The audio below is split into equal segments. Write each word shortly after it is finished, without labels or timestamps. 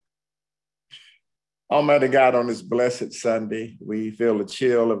Almighty God, on this blessed Sunday, we feel the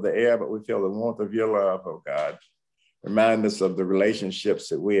chill of the air, but we feel the warmth of your love, oh God. Remind us of the relationships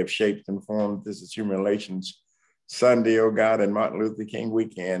that we have shaped and formed. This is Human Relations Sunday, oh God, and Martin Luther King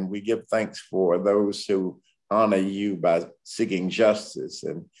weekend. We give thanks for those who honor you by seeking justice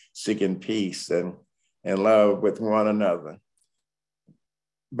and seeking peace and love with one another.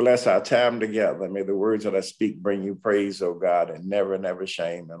 Bless our time together. May the words that I speak bring you praise, oh God, and never, never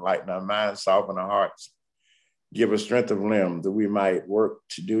shame. Enlighten our minds, soften our hearts. Give us strength of limb that we might work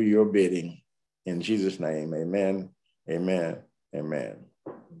to do your bidding. In Jesus' name, amen, amen, amen.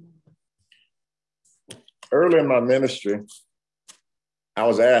 Early in my ministry, I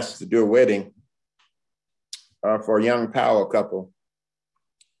was asked to do a wedding for a young power couple.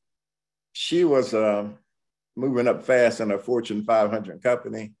 She was moving up fast in a Fortune 500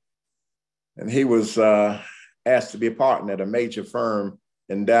 company. And he was asked to be a partner at a major firm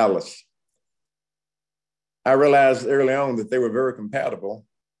in Dallas. I realized early on that they were very compatible.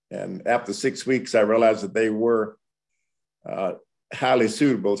 And after 6 weeks, I realized that they were highly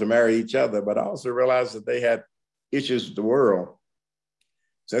suitable to marry each other, but I also realized that they had issues with the world.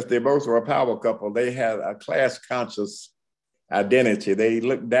 Since they both were a power couple, they had a class-conscious identity. They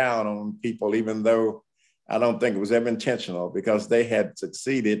looked down on people, even though I don't think it was ever intentional, because they had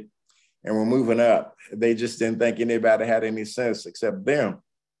succeeded and were moving up. They just didn't think anybody had any sense except them.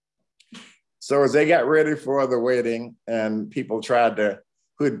 So as they got ready for the wedding and people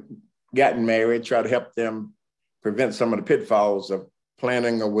who'd gotten married, tried to help them prevent some of the pitfalls of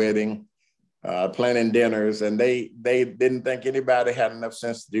planning a wedding, planning dinners, and they didn't think anybody had enough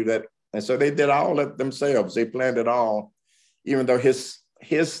sense to do that. And so they did all of it themselves. They planned it all, even though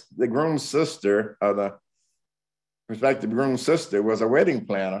the groom's sister, or the prospective groom's sister, was a wedding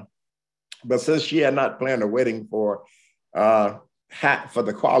planner. But since she had not planned a wedding for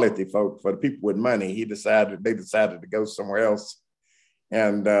the quality folk, for the people with money, they decided to go somewhere else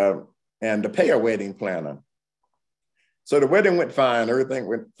and to pay a wedding planner. So the wedding went fine. Everything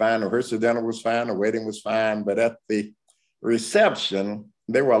went fine. The rehearsal dinner was fine. The wedding was fine. But at the reception,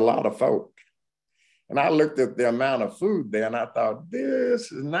 there were a lot of folk. And I looked at the amount of food there and I thought,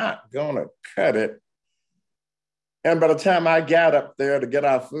 this is not going to cut it. And by the time I got up there to get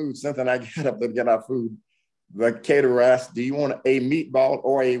our food, the caterer asked, do you want a meatball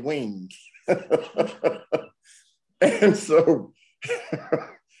or a wing? And so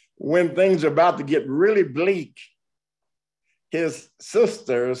when things are about to get really bleak, his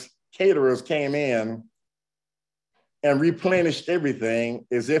sister's caterers came in and replenished everything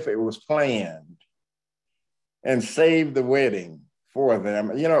as if it was planned and saved the wedding for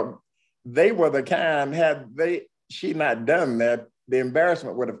them. You know, they were the kind, she not done that, the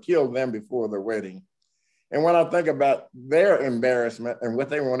embarrassment would have killed them before the wedding. And when I think about their embarrassment and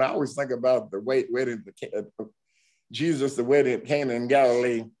when I always think about the wedding, Jesus, the wedding at Cana in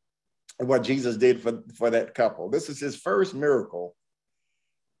Galilee, and what Jesus did for that couple. This is his first miracle.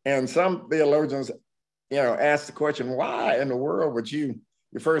 And some theologians, ask the question, why in the world would your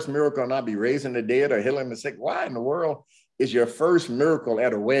first miracle not be raising the dead or healing the sick? Why in the world is your first miracle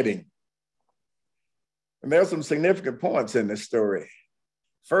at a wedding? And there's some significant points in this story.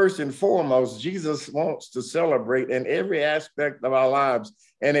 First and foremost, Jesus wants to celebrate in every aspect of our lives,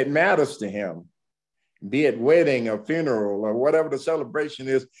 and it matters to him. Be it wedding or funeral or whatever the celebration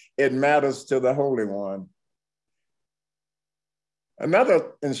is, it matters to the Holy One.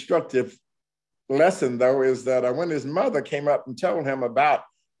 Another instructive lesson, though, is that when his mother came up and told him about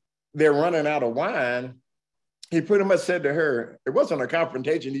they're running out of wine, he pretty much said to her, it wasn't a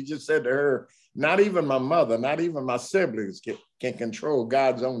confrontation, he just said to her, not even my mother, not even my siblings can control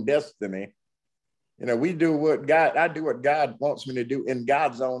God's own destiny. I do what God wants me to do in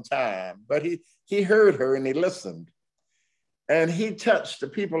God's own time. But he heard her and he listened. And he touched the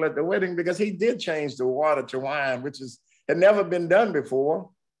people at the wedding because he did change the water to wine, which had never been done before.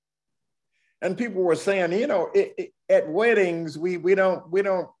 And people were saying, at weddings, we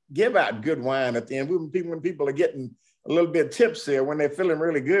don't give out good wine at the end. When people are getting a little bit tipsy or when they're feeling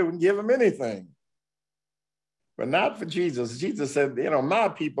really good, we can give them anything. But not for Jesus. Jesus said, my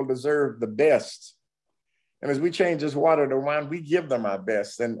people deserve the best. And as we change this water to wine, we give them our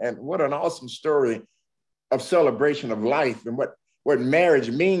best. And what an awesome story of celebration of life and what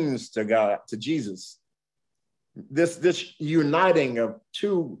marriage means to God, to Jesus. This uniting of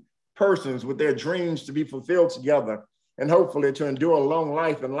two persons with their dreams to be fulfilled together and hopefully to endure a long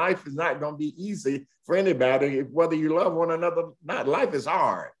life. And life is not going to be easy for anybody, whether you love one another or not. Life is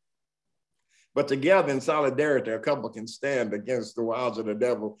hard. But together in solidarity, a couple can stand against the wiles of the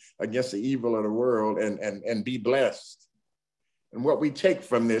devil, against the evil of the world, and be blessed. And what we take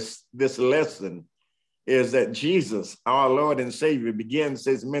from this lesson is that Jesus, our Lord and Savior, begins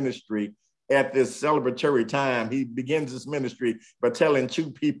his ministry at this celebratory time. He begins his ministry by telling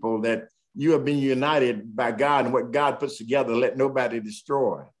two people that you have been united by God, and what God puts together, let nobody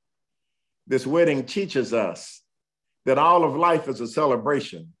destroy. This wedding teaches us that all of life is a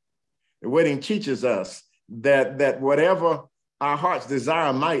celebration. The wedding teaches us that whatever our heart's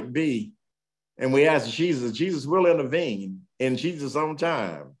desire might be, and we ask Jesus, Jesus will intervene in Jesus' own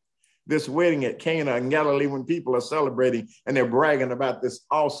time. This wedding at Cana in Galilee, when people are celebrating and they're bragging about this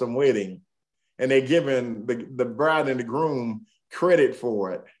awesome wedding, and they're giving the bride and the groom credit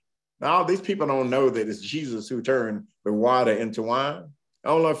for it. Now, these people don't know that it's Jesus who turned the water into wine.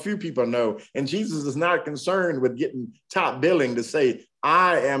 Only a few people know. And Jesus is not concerned with getting top billing to say,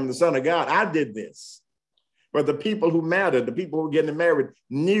 I am the Son of God. I did this. But the people who mattered, the people who were getting married,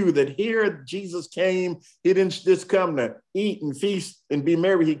 knew that here Jesus came. He didn't just come to eat and feast and be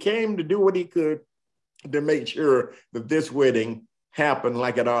merry. He came to do what he could to make sure that this wedding happened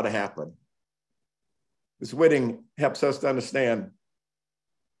like it ought to happen. This wedding helps us to understand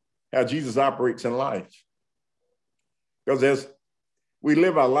how Jesus operates in life. Because as we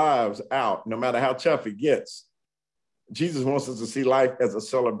live our lives out, no matter how tough it gets, Jesus wants us to see life as a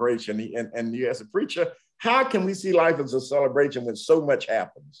celebration. And you as a preacher, how can we see life as a celebration when so much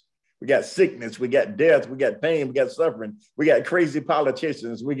happens? We got sickness, we got death, we got pain, we got suffering, we got crazy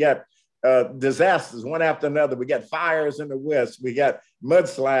politicians, we got disasters one after another. We got fires in the West, we got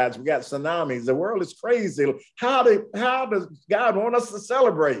mudslides, we got tsunamis. The world is crazy. How does God want us to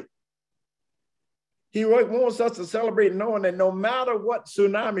celebrate? He wants us to celebrate knowing that no matter what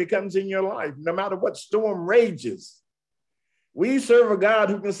tsunami comes in your life, no matter what storm rages, we serve a God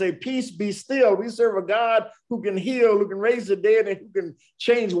who can say, peace, be still. We serve a God who can heal, who can raise the dead, and who can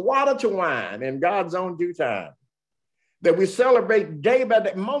change water to wine in God's own due time. That we celebrate day by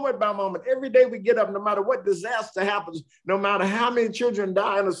day, moment by moment. Every day we get up, no matter what disaster happens, no matter how many children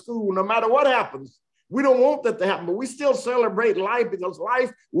die in a school, no matter what happens. We don't want that to happen, but we still celebrate life because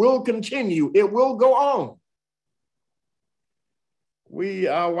life will continue. It will go on.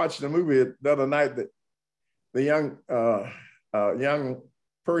 I watched a movie the other night that the young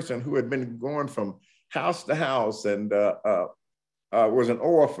person who had been going from house to house and was an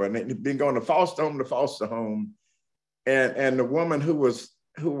orphan and had been going to foster home. And the woman who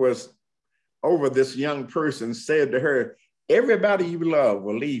was over this young person said to her, everybody you love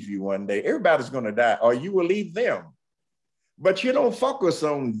will leave you one day. Everybody's going to die, or you will leave them. But you don't focus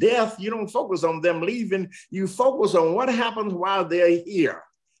on death. You don't focus on them leaving. You focus on what happens while they're here.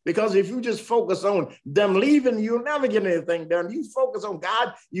 Because if you just focus on them leaving, you'll never get anything done. You focus on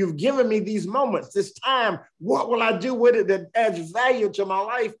God, you've given me these moments, this time. What will I do with it that adds value to my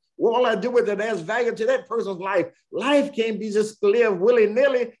life? What will I do with it that adds value to that person's life? Life can't be just lived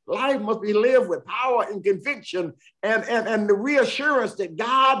willy-nilly. Life must be lived with power and conviction and the reassurance that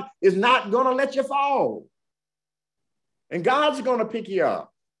God is not going to let you fall. And God's going to pick you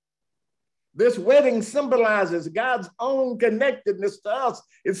up. This wedding symbolizes God's own connectedness to us.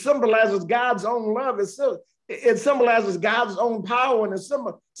 It symbolizes God's own love. It symbolizes God's own power, and it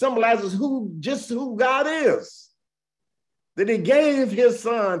symbolizes who God is. That he gave his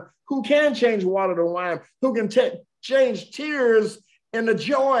son, who can change water to wine, who can change tears into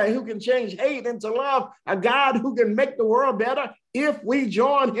joy, who can change hate into love, a God who can make the world better if we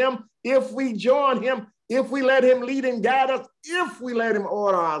join him, if we let him lead and guide us, if we let him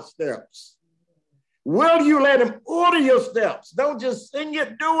order our steps. Will you let him order your steps? Don't just sing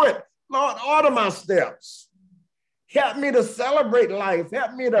it, do it. Lord, order my steps. Help me to celebrate life.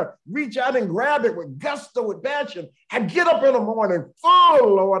 Help me to reach out and grab it with gusto, with passion. I get up in the morning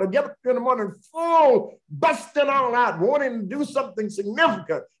full, Lord. I get up in the morning full, busting all out, wanting to do something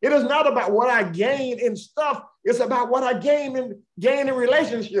significant. It is not about what I gain in stuff. It's about what I gain in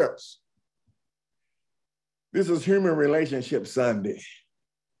relationships. This is Human Relationship Sunday.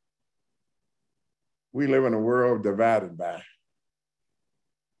 We live in a world divided by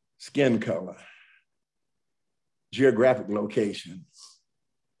skin color, geographic location,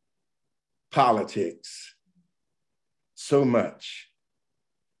 politics, so much.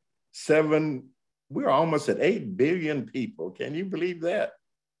 We're almost at 8 billion people. Can you believe that?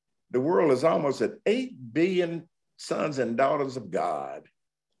 The world is almost at 8 billion sons and daughters of God.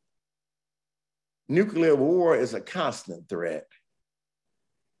 Nuclear war is a constant threat.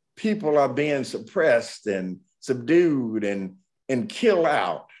 People are being suppressed and subdued and killed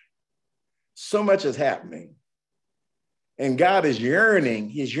out. So much is happening. And God is yearning.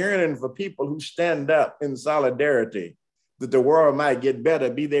 He's yearning for people who stand up in solidarity that the world might get better,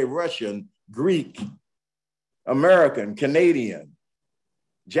 be they Russian, Greek, American, Canadian,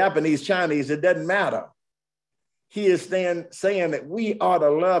 Japanese, Chinese, it doesn't matter. He is saying that we ought to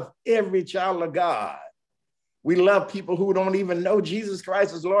love every child of God. We love people who don't even know Jesus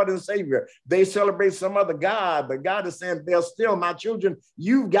Christ as Lord and Savior. They celebrate some other God, but God is saying they're still my children.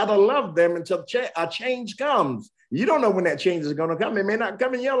 You've got to love them until a change comes. You don't know when that change is going to come. It may not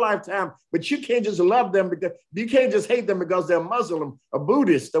come in your lifetime, but you can't just love them because you can't just hate them because they're Muslim or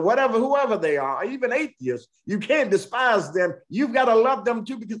Buddhist or whatever, whoever they are, or even atheists. You can't despise them. You've got to love them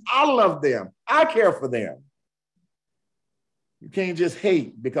too because I love them. I care for them. You can't just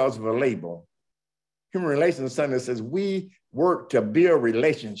hate because of a label. Human Relations Sunday says we work to build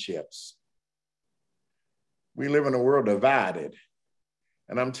relationships. We live in a world divided.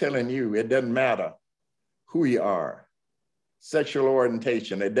 And I'm telling you, it doesn't matter who you are. Sexual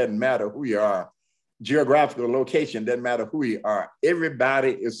orientation, it doesn't matter who you are. Geographical location, doesn't matter who you are. Everybody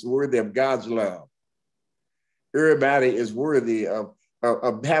is worthy of God's love. Everybody is worthy of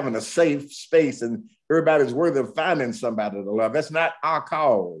having a safe space, and everybody's worthy of finding somebody to love. That's not our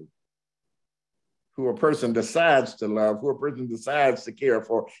call. Who a person decides to love, who a person decides to care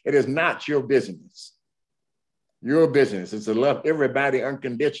for, it is not your business. Your business is to love everybody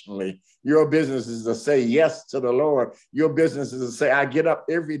unconditionally. Your business is to say yes to the Lord. Your business is to say, I get up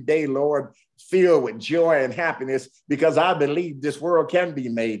every day, Lord, filled with joy and happiness because I believe this world can be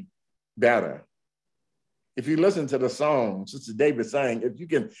made better. If you listen to the song, Sister David sang,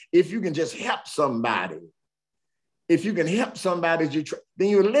 if you can just help somebody, if you can help somebody, then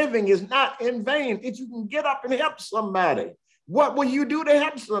your living is not in vain. If you can get up and help somebody, what will you do to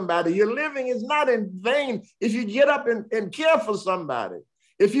help somebody? Your living is not in vain if you get up and care for somebody.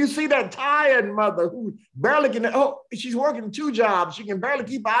 If you see that tired mother who barely can, she's working 2 jobs, she can barely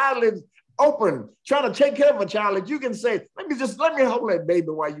keep her eyelids open, trying to take care of a child, you can say, let me hold that baby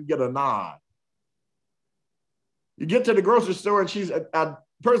while you get a nod. You get to the grocery store and she's a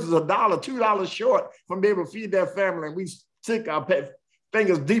person's $1, $2 short from being able to feed their family, and we stick our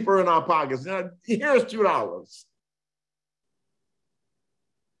fingers deeper in our pockets. Now, here's $2.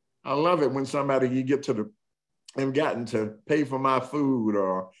 I love it when somebody you get to and gotten to pay for my food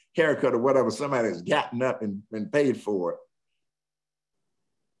or haircut or whatever, somebody has gotten up and paid for it.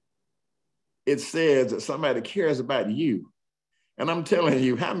 It says that somebody cares about you. And I'm telling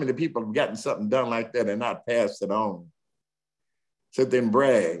you, how many people have gotten something done like that and not passed it on? Sit there and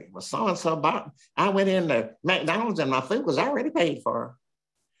brag. Well, so-and-so bought, I went into McDonald's and my food was already paid for.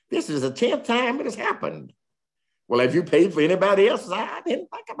 This is the 10th time it has happened. Well, have you paid for anybody else? I didn't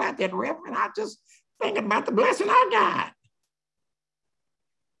think about that, Reverend. I just thinking about the blessing I got.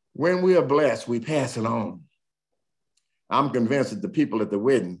 When we are blessed, we pass it on. I'm convinced that the people at the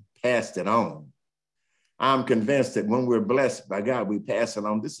wedding passed it on. I'm convinced that when we're blessed by God, we pass it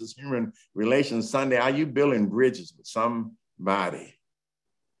on. This is Human Relations Sunday. Are you building bridges with somebody?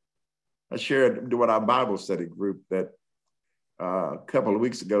 I shared with our Bible study group that a couple of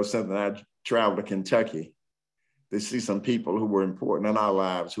weeks ago, something I traveled to Kentucky to see some people who were important in our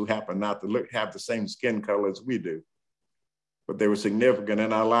lives who happen not to have the same skin color as we do, but they were significant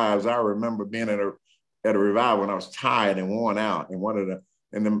in our lives. I remember being at a revival when I was tired and worn out,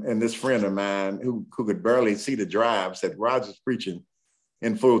 and this friend of mine who could barely see the drive said, Roger's preaching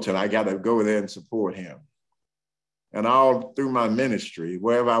in Fulton. I got to go there and support him. And all through my ministry,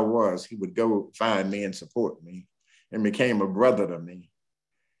 wherever I was, he would go find me and support me and became a brother to me.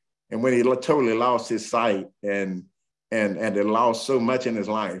 And when he totally lost his sight and had lost so much in his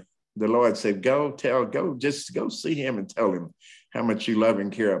life, the Lord said, just go see him and tell him how much you love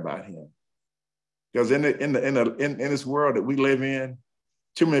and care about him. Because in this world that we live in,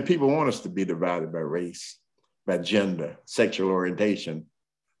 too many people want us to be divided by race, by gender, sexual orientation.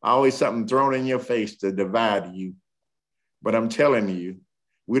 Always something thrown in your face to divide you. But I'm telling you,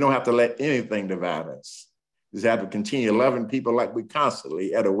 we don't have to let anything divide us. We just have to continue loving people like we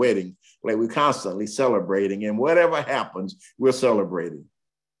constantly at a wedding, like we're constantly celebrating. And whatever happens, we're celebrating.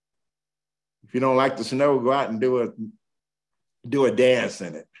 If you don't like the snow, go out and do a dance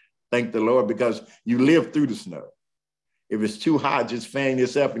in it. Thank the Lord because you lived through the snow. If it's too hot, just fan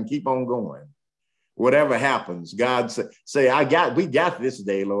yourself and keep on going. Whatever happens, God say, we got this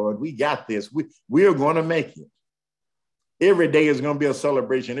day, Lord. We got this. We're going to make it. Every day is going to be a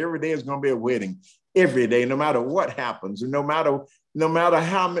celebration. Every day is going to be a wedding. Every day, no matter what happens, no matter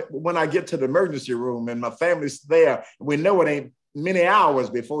how, when I get to the emergency room and my family's there, we know it ain't many hours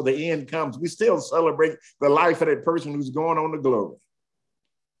before the end comes. We still celebrate the life of that person who's going on to glory.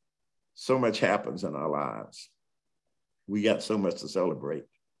 So much happens in our lives. We got so much to celebrate.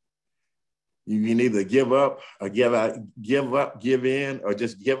 You can either give up or give in, or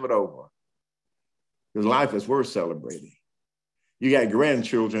just give it over. Because life is worth celebrating. You got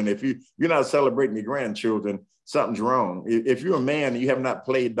grandchildren. If you're not celebrating your grandchildren, something's wrong. If you're a man and you have not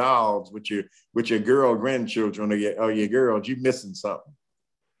played dolls with your girl grandchildren or your girls, you're missing something.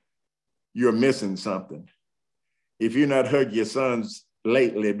 You're missing something. If you're not hugged your sons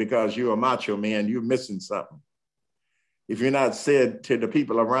lately because you're a macho man, you're missing something. If you're not said to the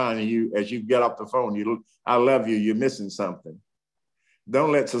people around you as you get off the phone, I love you, you're missing something.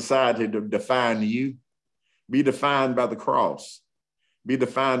 Don't let society define you. Be defined by the cross. Be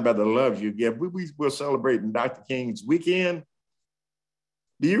defined by the love you give. We're celebrating Dr. King's weekend.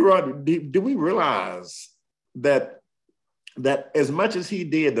 Do we realize that as much as he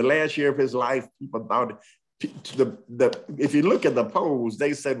did the last year of his life, people thought, if you look at the polls,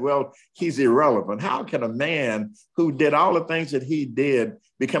 they said, well, he's irrelevant. How can a man who did all the things that he did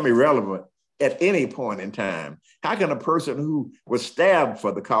become irrelevant at any point in time? How can a person who was stabbed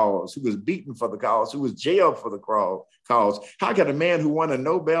for the cause, who was beaten for the cause, who was jailed for the cause, how can a man who won a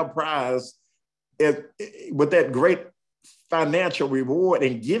Nobel Prize with that great financial reward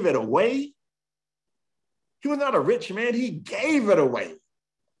and give it away? He was not a rich man, he gave it away.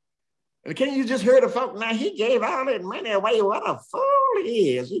 And can you just hear the folk, now he gave all that money away. What a fool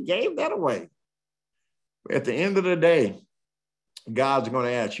he is. He gave that away. But at the end of the day, God's going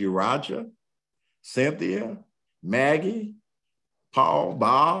to ask you, Roger, Cynthia, Maggie, Paul,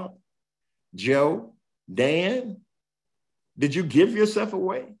 Bob, Joe, Dan, did you give yourself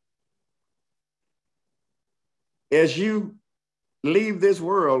away? As you leave this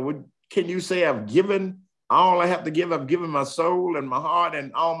world, can you say, I've given all I have to give? I've given my soul and my heart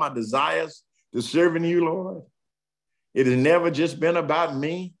and all my desires to serving you, Lord. It has never just been about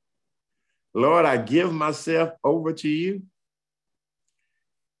me. Lord, I give myself over to you.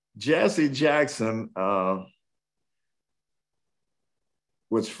 Jesse Jackson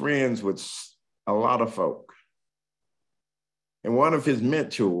was friends with a lot of folk. And one of his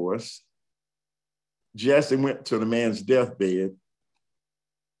mentors, Jesse went to the man's deathbed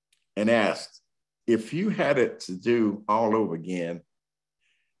and asked, if you had it to do all over again,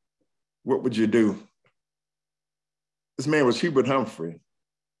 what would you do? This man was Hubert Humphrey.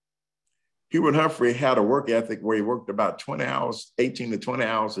 Hubert Humphrey had a work ethic where he worked about 20 hours, 18 to 20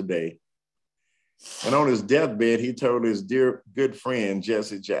 hours a day. And on his deathbed, he told his dear good friend,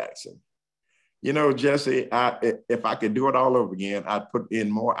 Jesse Jackson, you know, Jesse, if I could do it all over again, I'd put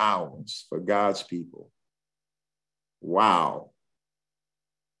in more hours for God's people. Wow.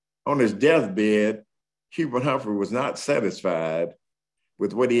 On his deathbed, Hubert Humphrey was not satisfied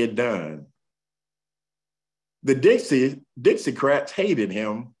with what he had done. The Dixiecrats hated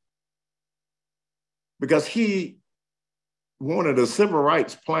him because he wanted a civil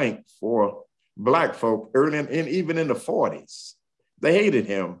rights plank for Black folk early and even in the 40s. They hated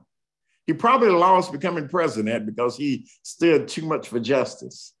him. He probably lost becoming president because he stood too much for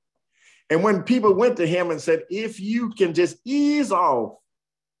justice. And when people went to him and said, if you can just ease off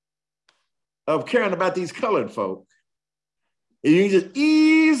of caring about these colored folk, and you can just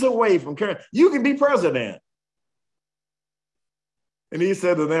ease away from caring, you can be president. And he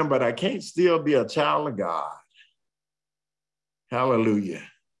said to them, but I can't still be a child of God. Hallelujah.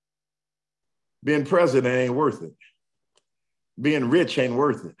 Being president ain't worth it. Being rich ain't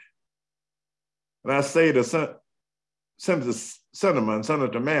worth it. And I say to Senator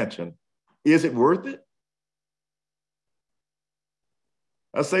Manchin, is it worth it?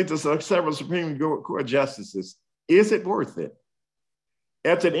 I say to several Supreme Court justices, is it worth it?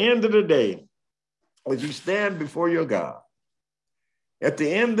 At the end of the day, as you stand before your God, at the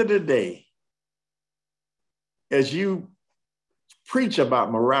end of the day, as you preach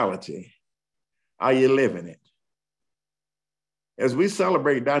about morality, are you living it? As we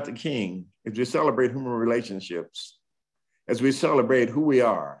celebrate Dr. King, as we celebrate human relationships, as we celebrate who we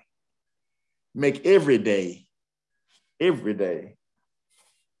are, make every day a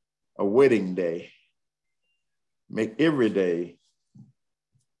wedding day. Make every day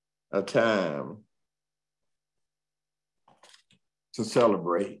a time to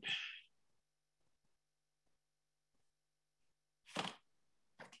celebrate.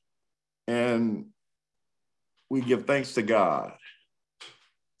 And we give thanks to God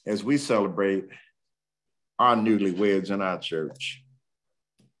as we celebrate our newlyweds in our church.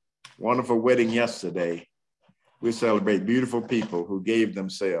 Wonderful wedding yesterday. We celebrate beautiful people who gave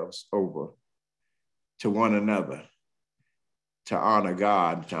themselves over to one another to honor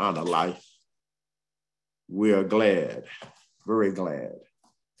God, to honor life. We are glad, very glad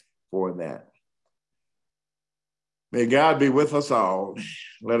for that. May God be with us all.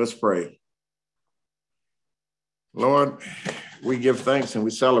 Let us pray. Lord, we give thanks and we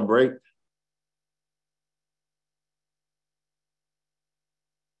celebrate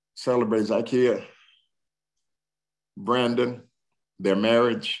celebrate Zacchaeus, Brandon, their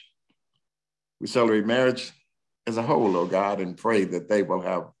marriage. We celebrate marriage as a whole, oh God, and pray that they will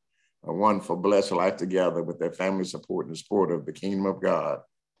have a wonderful, blessed life together with their family support and support of the kingdom of God.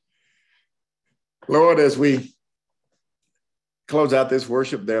 Lord, as we close out this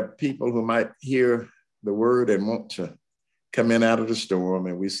worship, there are people who might hear the word and want to come in out of the storm,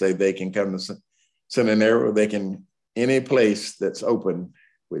 and we say they can come to Centenary, they can any place that's open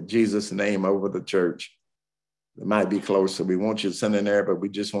with Jesus' name over the church. It might be closer. We want you to Centenary, but we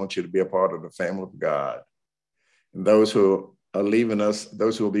just want you to be a part of the family of God. And those who are leaving us,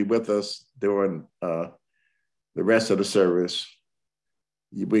 those who will be with us during the rest of the service,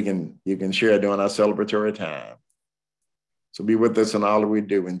 you can share during our celebratory time. So be with us in all that we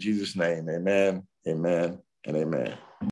do. In Jesus' name, amen, amen, and amen.